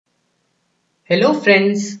Hello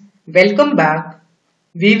friends, welcome back.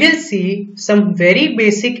 We will see some very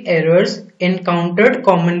basic errors encountered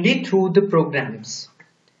commonly through the programs.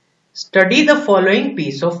 Study the following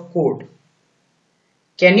piece of code.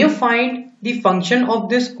 Can you find the function of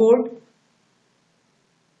this code?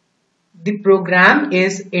 The program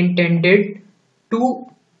is intended to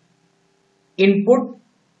input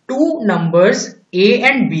two numbers A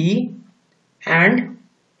and B and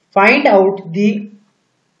find out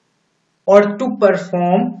or to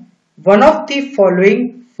perform one of the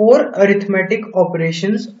following four arithmetic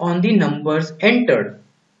operations on the numbers entered,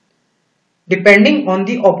 depending on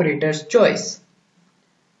the operator's choice.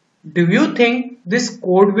 Do you think this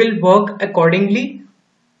code will work accordingly?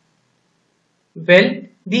 Well,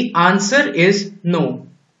 the answer is no.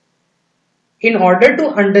 In order to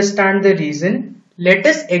understand the reason, let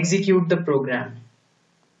us execute the program.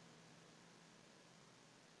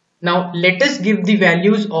 Now let us give the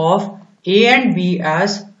values of A and B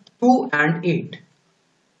as 2 and 8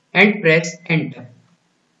 and press enter.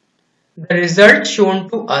 The result shown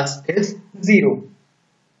to us is 0.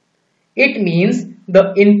 It means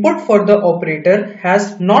the input for the operator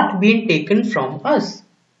has not been taken from us.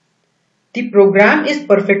 The program is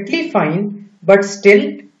perfectly fine, but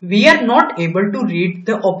still we are not able to read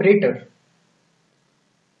the operator.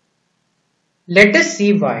 Let us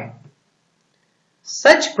see why.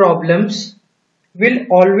 Such problems will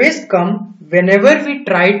always come whenever we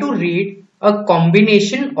try to read a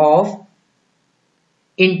combination of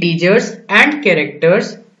integers and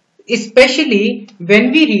characters, especially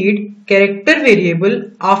when we read character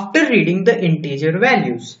variable after reading the integer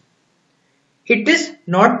values. It is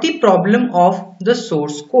not the problem of the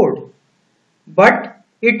source code, but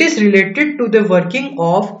it is related to the working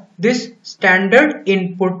of this standard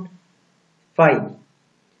input file.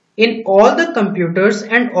 In all the computers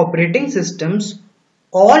and operating systems,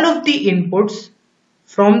 all of the inputs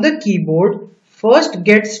from the keyboard first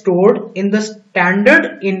get stored in the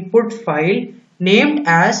standard input file named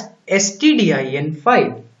as stdin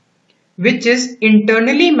file, which is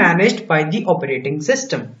internally managed by the operating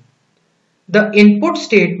system. The input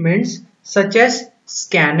statements such as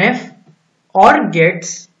scanf or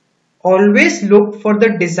gets always look for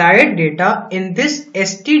the desired data in this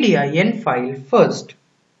stdin file first.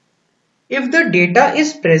 If the data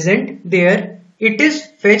is present there, it is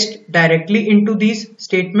fetched directly into these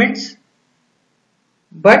statements.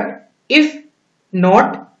 But if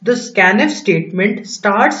not, the scanf statement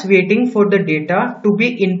starts waiting for the data to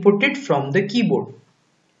be inputted from the keyboard.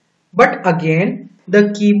 But again,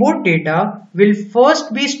 the keyboard data will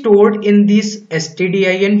first be stored in this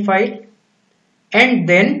stdin file, and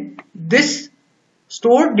then this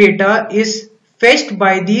stored data is fetched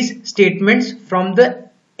by these statements from the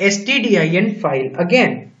stdin file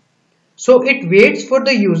again. So it waits for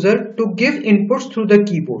the user to give inputs through the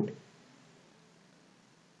keyboard.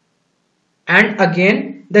 And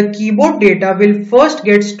again, the keyboard data will first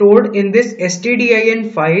get stored in this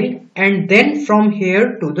stdin file and then from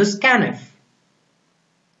here to the scanf.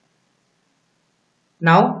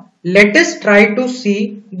 Now let us try to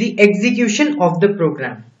see the execution of the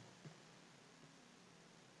program.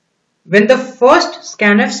 When the first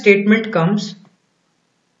scanf statement comes,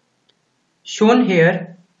 shown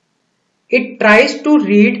here, it tries to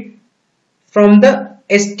read from the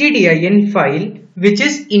stdin file which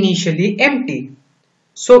is initially empty.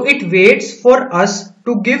 So it waits for us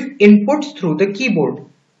to give inputs through the keyboard.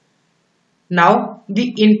 Now the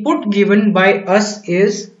input given by us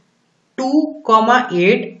is 2,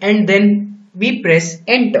 8 and then we press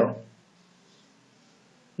enter.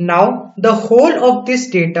 Now the whole of this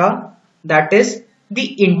data, that is the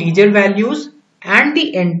integer values and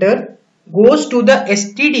the enter, goes to the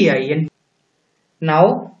stdin.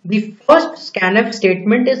 Now the first scanf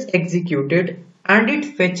statement is executed and it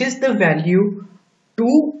fetches the value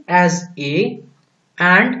 2 as A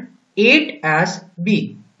and 8 as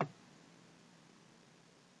B.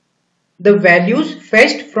 The values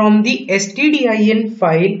fetched from the stdin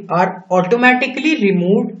file are automatically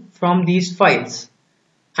removed from these files,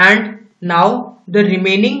 and now the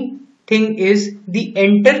remaining thing is the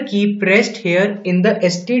enter key pressed here in the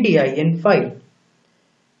stdin file.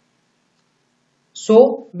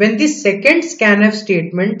 So when the second scanf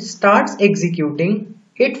statement starts executing,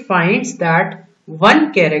 it finds that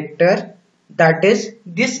one character, that is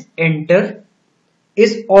this enter,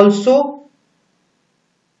 is also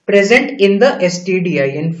present in the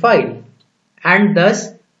stdin file, and thus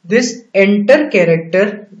this enter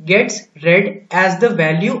character gets read as the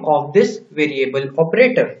value of this variable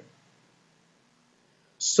operator.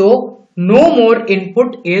 So no more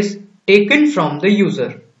input is taken from the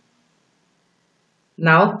user.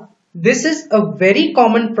 Now This is a very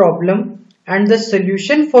common problem, and the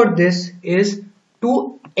solution for this is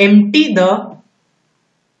to empty the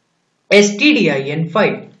stdin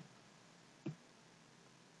file.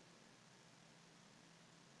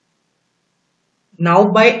 Now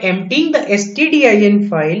by emptying the stdin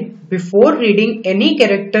file before reading any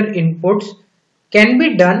character inputs can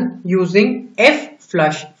be done using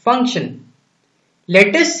fflush function.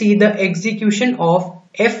 Let us see the execution of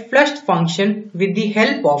fflush function with the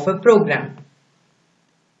help of a program.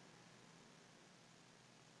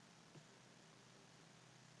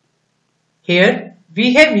 Here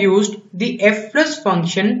we have used the fflush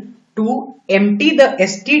function to empty the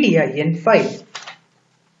stdin file.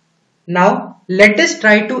 Now let us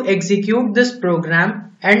try to execute this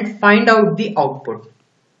program and find out the output.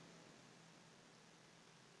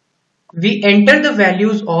 We enter the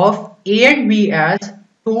values of A and B as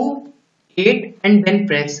 2, 8 and then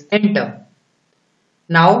press enter.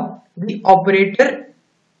 Now the operator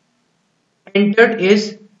entered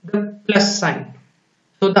is the plus sign.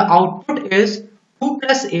 So the output is 2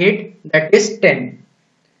 plus 8, that is 10.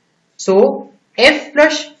 So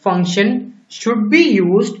fflush function should be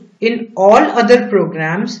used in all other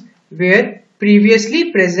programs where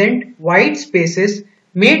previously present white spaces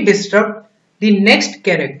may disrupt the next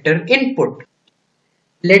character input.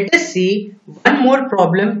 Let us see one more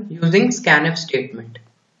problem using scanf statement.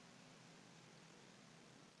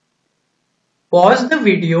 Pause the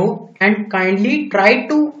video and kindly try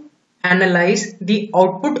to analyze the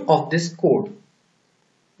output of this code.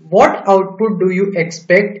 What output do you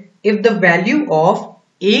expect if the value of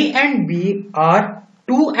A and B are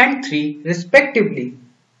 2 and 3 respectively?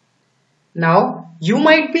 Now you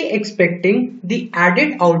might be expecting the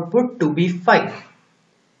added output to be 5.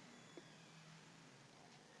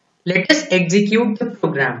 Let us execute the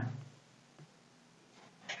program.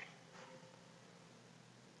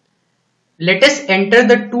 Let us enter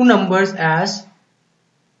the two numbers as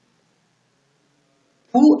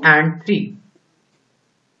 2 and 3.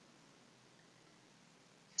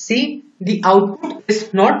 See, the output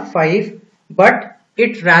is not 5, but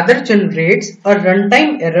it rather generates a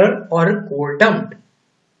runtime error or a code dump.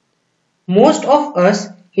 Most of us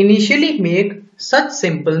initially make such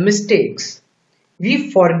simple mistakes.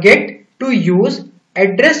 We forget to use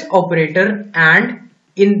address operator and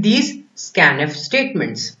in these scanf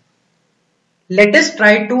statements. Let us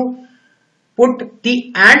try to put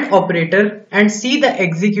the AND operator and see the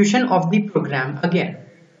execution of the program again.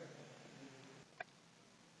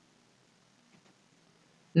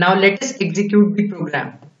 Now let us execute the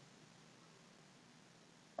program.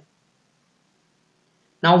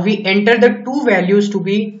 Now we enter the two values to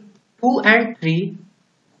be 2 and 3.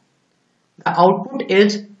 The output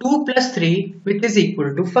is 2 plus 3, which is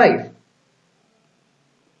equal to 5.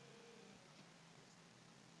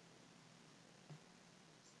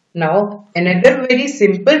 Now another very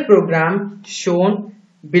simple program shown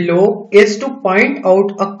below is to point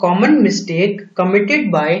out a common mistake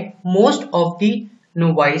committed by most of the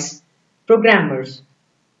novice programmers.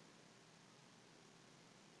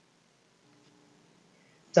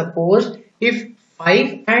 Suppose if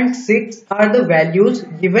 5 and 6 are the values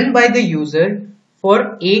given by the user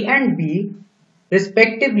for A and B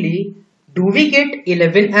respectively, do we get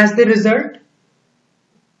 11 as the result?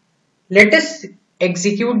 Let us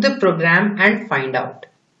execute the program and find out.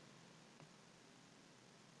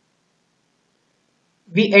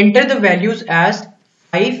 We enter the values as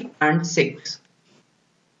 5 and 6.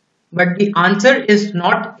 But the answer is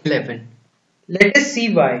not 11. Let us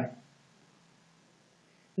see why.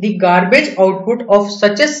 The garbage output of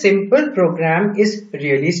such a simple program is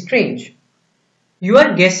really strange. You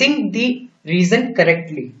are guessing the reason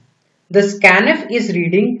correctly. The scanf is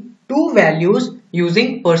reading two values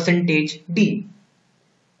using %d.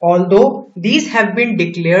 Although these have been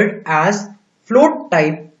declared as float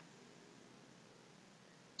type.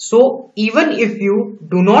 So even if you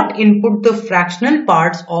do not input the fractional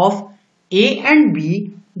parts of A and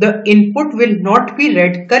B, the input will not be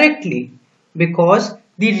read correctly because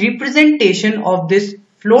the representation of this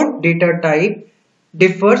float data type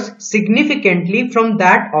differs significantly from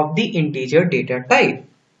that of the integer data type.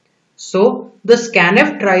 So the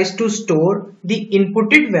scanf tries to store the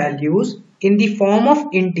inputted values in the form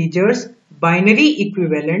of integers binary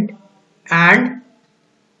equivalent and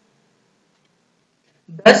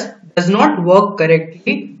thus does not work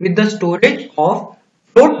correctly with the storage of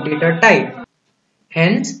float data type.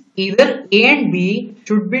 Hence, either A and B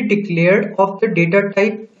should be declared of the data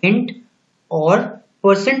type int or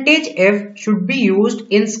 %f should be used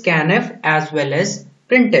in scanf as well as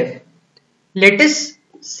printf. Let us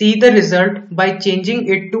see the result by changing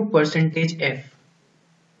it to %f.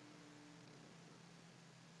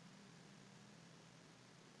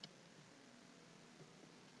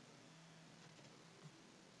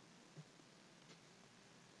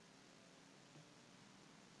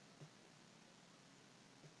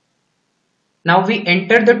 Now we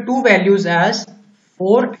enter the two values as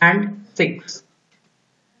 4 and 6.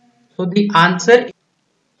 So the answer is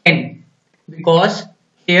 10 because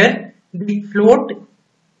here the float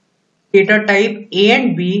data type A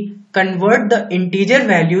and B convert the integer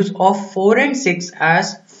values of 4 and 6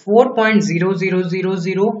 as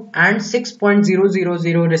 4.0000 and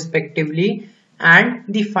 6.000 respectively, and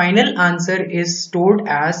the final answer is stored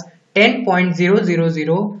as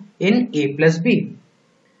 10.000 in A plus B.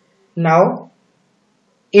 Now,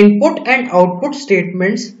 input and output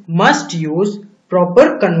statements must use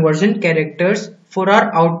proper conversion characters for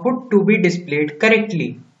our output to be displayed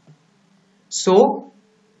correctly. So,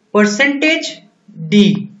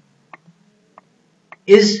 %D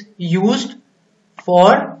is used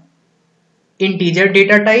for integer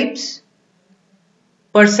data types,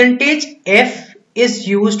 %F is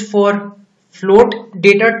used for float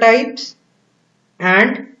data types,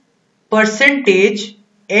 and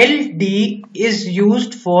 %LD is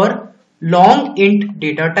used for long int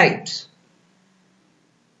data types.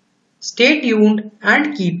 Stay tuned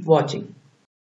and keep watching.